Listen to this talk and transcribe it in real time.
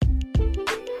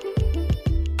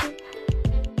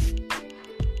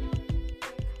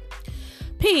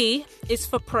P is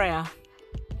for prayer.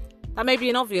 That may be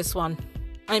an obvious one.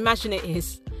 I imagine it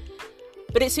is.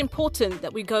 But it's important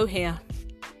that we go here.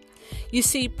 You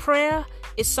see, prayer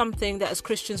is something that as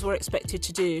Christians we're expected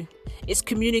to do. It's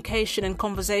communication and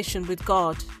conversation with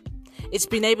God. It's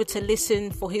being able to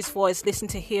listen for his voice, listen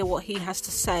to hear what he has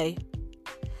to say.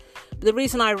 But the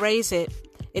reason I raise it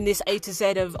in this A to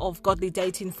Z of godly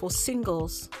dating for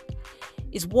singles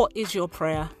is, what is your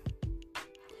prayer?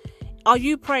 Are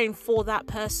you praying for that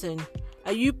person?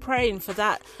 Are you praying for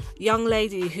that young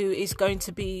lady who is going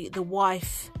to be the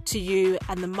wife to you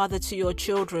and the mother to your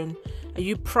children? Are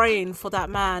you praying for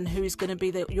that man who is going to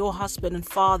be your husband and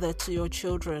father to your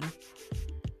children?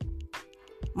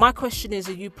 My question is,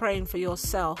 are you praying for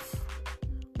yourself?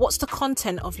 What's the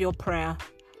content of your prayer?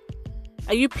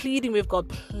 Are you pleading with God,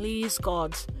 please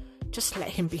God, just let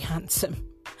him be handsome.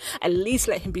 At least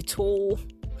let him be tall.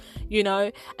 You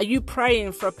know, are you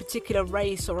praying for a particular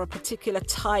race or a particular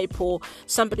type, or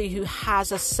somebody who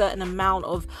has a certain amount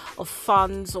of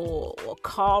funds or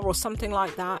car or something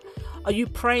like that? Are you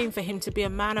praying for him to be a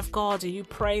man of God? Are you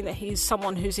praying that he's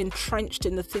someone who's entrenched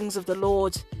in the things of the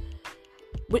Lord?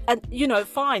 And, you know,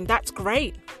 fine, that's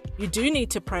great. You do need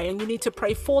to pray, and you need to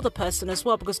pray for the person as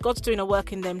well, because God's doing a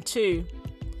work in them too.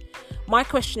 My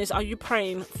question is, are you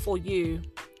praying for you?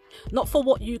 Not for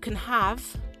what you can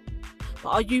have, but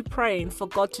are you praying for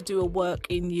God to do a work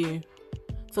in you?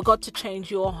 For God to change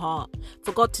your heart?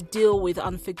 For God to deal with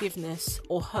unforgiveness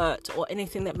or hurt or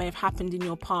anything that may have happened in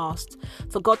your past?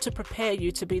 For God to prepare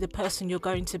you to be the person you're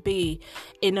going to be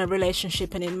in a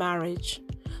relationship and in marriage?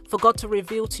 For God to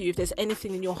reveal to you if there's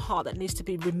anything in your heart that needs to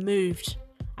be removed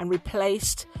and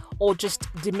replaced or just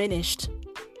diminished?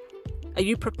 Are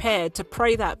you prepared to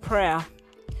pray that prayer?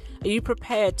 Are you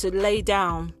prepared to lay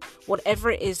down whatever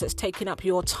it is that's taking up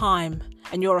your time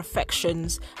and your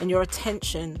affections and your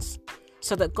attentions,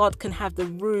 so that God can have the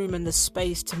room and the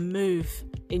space to move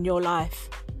in your life?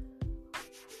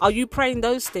 Are you praying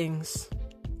those things?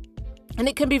 And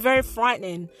it can be very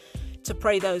frightening to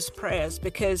pray those prayers,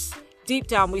 because deep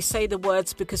down we say the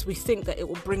words because we think that it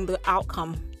will bring the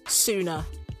outcome sooner.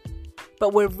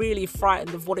 But we're really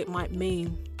frightened of what it might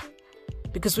mean,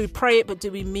 because we pray it, but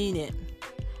do we mean it?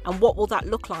 And what will that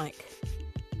look like?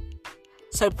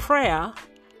 So prayer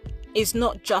is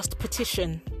not just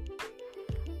petition.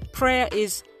 Prayer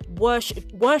is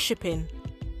worshipping.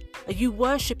 Are you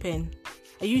worshipping?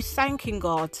 Are you thanking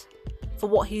God for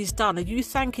what he's done? Are you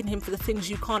thanking him for the things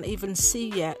you can't even see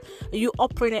yet? Are you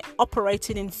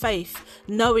operating in faith,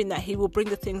 knowing that he will bring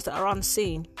the things that are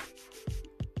unseen?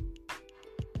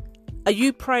 Are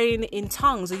you praying in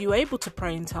tongues? Are you able to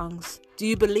pray in tongues? Do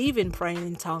you believe in praying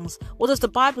in tongues? What does the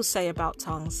Bible say about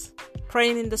tongues?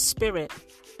 Praying in the Spirit,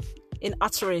 in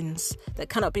utterings that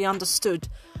cannot be understood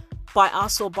by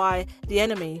us or by the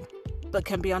enemy, but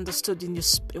can be understood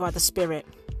by the Spirit.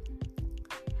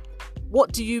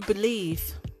 What do you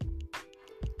believe?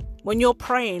 When you're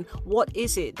praying, what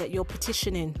is it that you're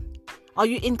petitioning? Are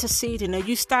you interceding? Are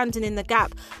you standing in the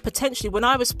gap? Potentially, when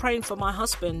I was praying for my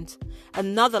husband,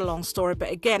 another long story, but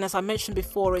again, as I mentioned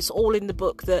before, it's all in the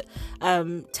book that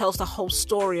tells the whole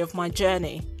story of my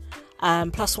journey.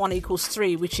 +1 =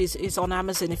 3, which is on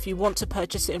Amazon. If you want to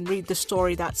purchase it and read the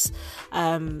story, that's,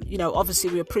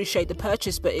 obviously we appreciate the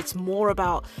purchase, but it's more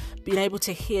about being able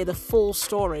to hear the full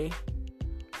story.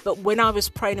 But when I was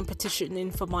praying and petitioning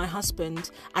for my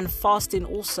husband and fasting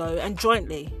also, and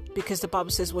jointly, because the Bible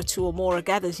says where 2 or more are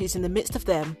gathered, he's in the midst of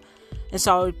them. And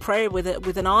so I would pray with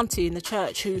an auntie in the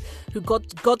church who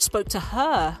God spoke to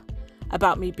her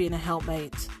about me being a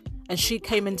helpmate. And she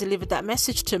came and delivered that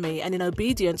message to me. And in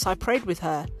obedience, I prayed with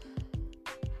her.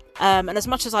 And as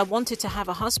much as I wanted to have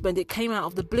a husband, it came out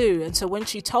of the blue. And so when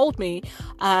she told me,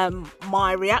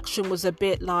 my reaction was a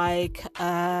bit like,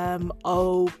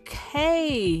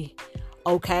 okay,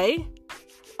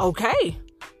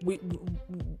 we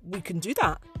can do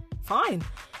that. Fine.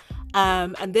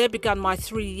 And there began my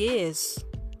 3 years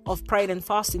of praying and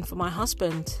fasting for my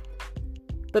husband.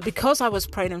 But because I was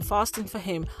praying and fasting for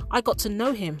him, I got to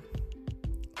know him.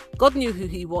 God knew who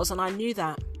he was, and I knew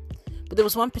that. But there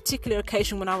was one particular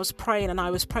occasion when I was praying, and I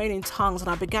was praying in tongues, and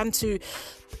I began to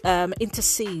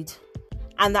intercede.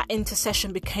 And that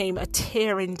intercession became a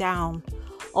tearing down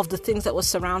of the things that were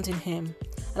surrounding him.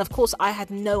 And of course, I had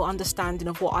no understanding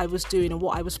of what I was doing and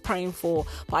what I was praying for,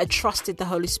 but I trusted the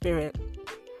Holy Spirit.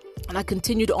 And I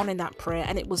continued on in that prayer,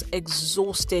 and it was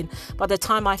exhausting. By the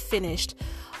time I finished,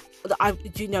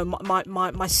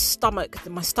 my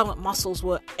stomach muscles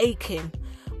were aching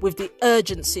with the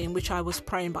urgency in which I was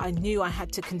praying, but I knew I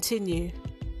had to continue.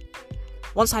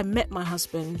 Once I met my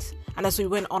husband, and as we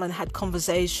went on and had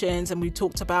conversations and we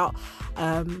talked about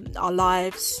our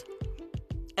lives,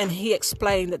 and he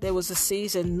explained that there was a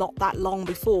season not that long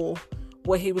before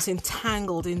where he was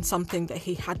entangled in something that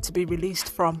he had to be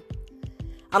released from.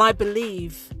 And I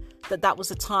believe that that was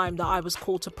a time that I was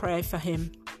called to pray for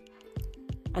him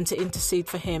and to intercede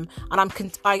for him. And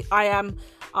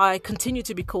I continue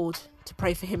to be called to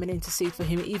pray for him and intercede for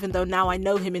him. Even though now I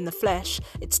know him in the flesh,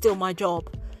 it's still my job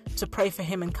to pray for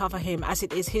him and cover him, as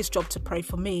it is his job to pray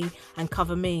for me and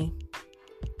cover me.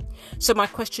 So my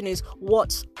question is,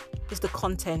 what is the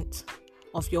content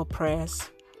of your prayers?